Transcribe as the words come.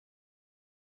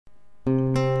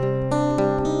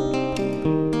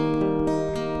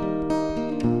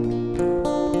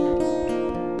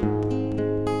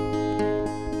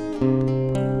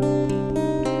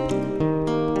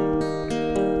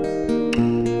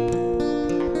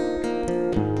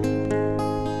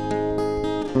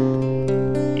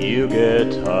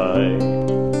high.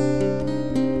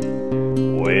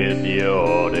 With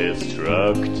your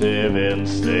destructive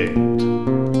instinct,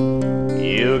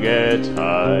 you get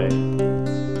high.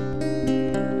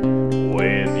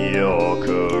 With your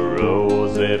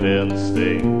corrosive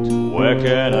instinct, where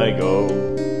can I go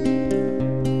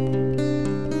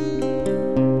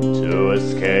to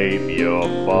escape your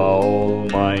foul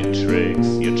mind tricks?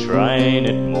 You're trying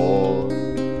it more,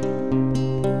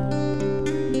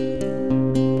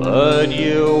 but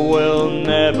you will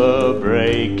never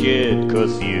break it,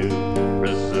 'cause you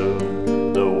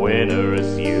presume the winner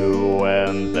is you,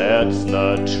 and that's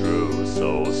not true.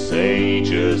 So say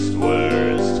just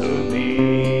words to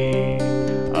me,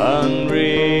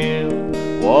 unreal.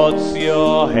 What's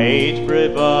your hate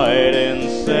providing?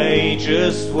 Say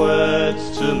just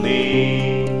words to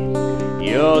me.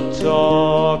 Your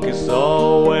talk is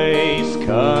always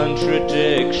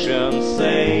contradiction.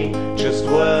 Say just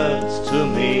words to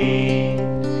me.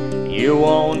 You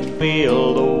won't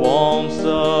feel the warmth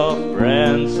of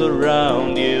friends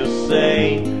around you.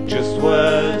 Say just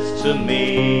words to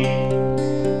me.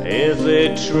 Is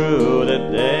it true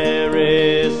that there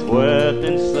is worth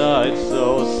inside?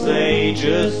 So say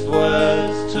just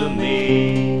words to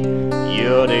me.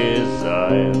 Your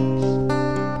desires,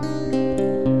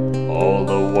 all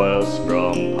the worse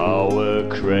from power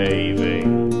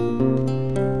craving.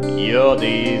 Your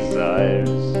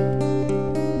desires,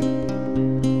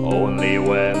 only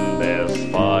when there's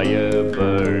fire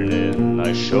burning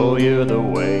I show you the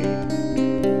way.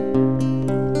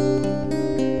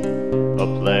 A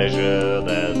pleasure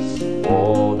that's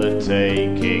for the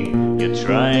taking, you're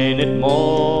trying it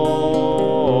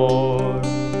more,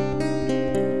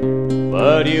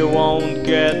 but you won't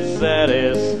get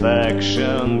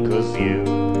satisfaction, 'cause you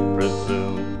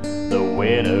presume the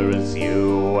winner is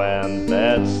you, and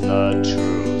that's not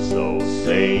true. So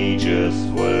say just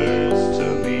words to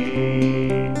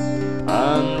me,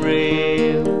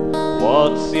 unreal.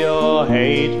 What's your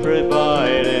hate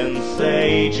providing?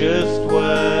 Say just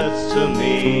words to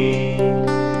me.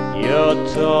 Your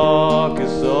talk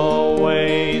is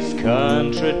always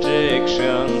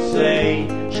contradiction. Say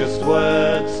just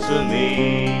words to me.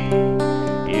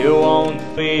 You won't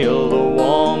feel the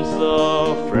warmth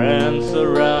of friends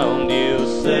around you.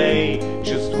 Say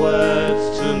just words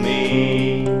to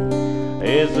me.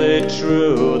 Is it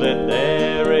true that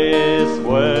there is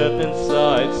worth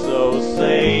inside? So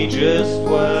say just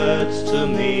words to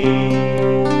me.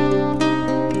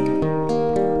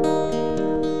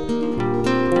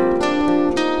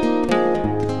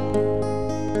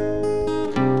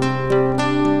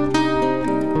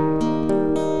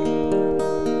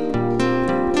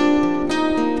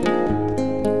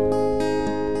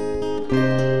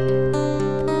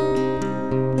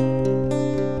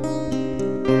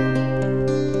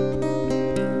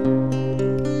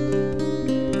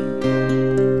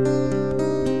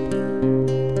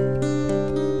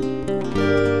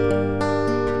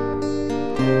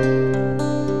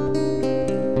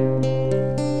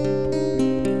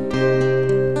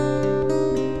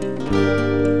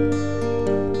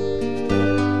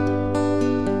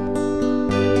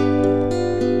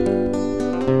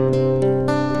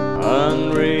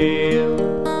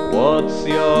 What's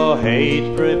your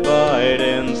hate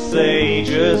providing? Say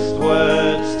just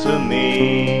words to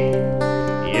me.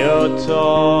 Your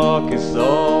talk is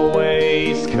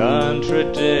always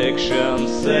contradiction.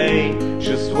 Say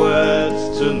just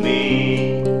words to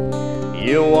me.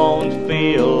 You won't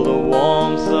feel the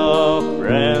warmth of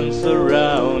friends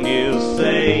around you.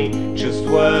 Say just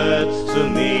words to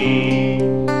me.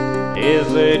 Is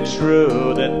it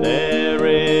true that there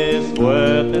is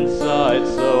worth inside?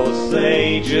 So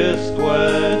say just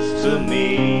words to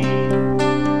me.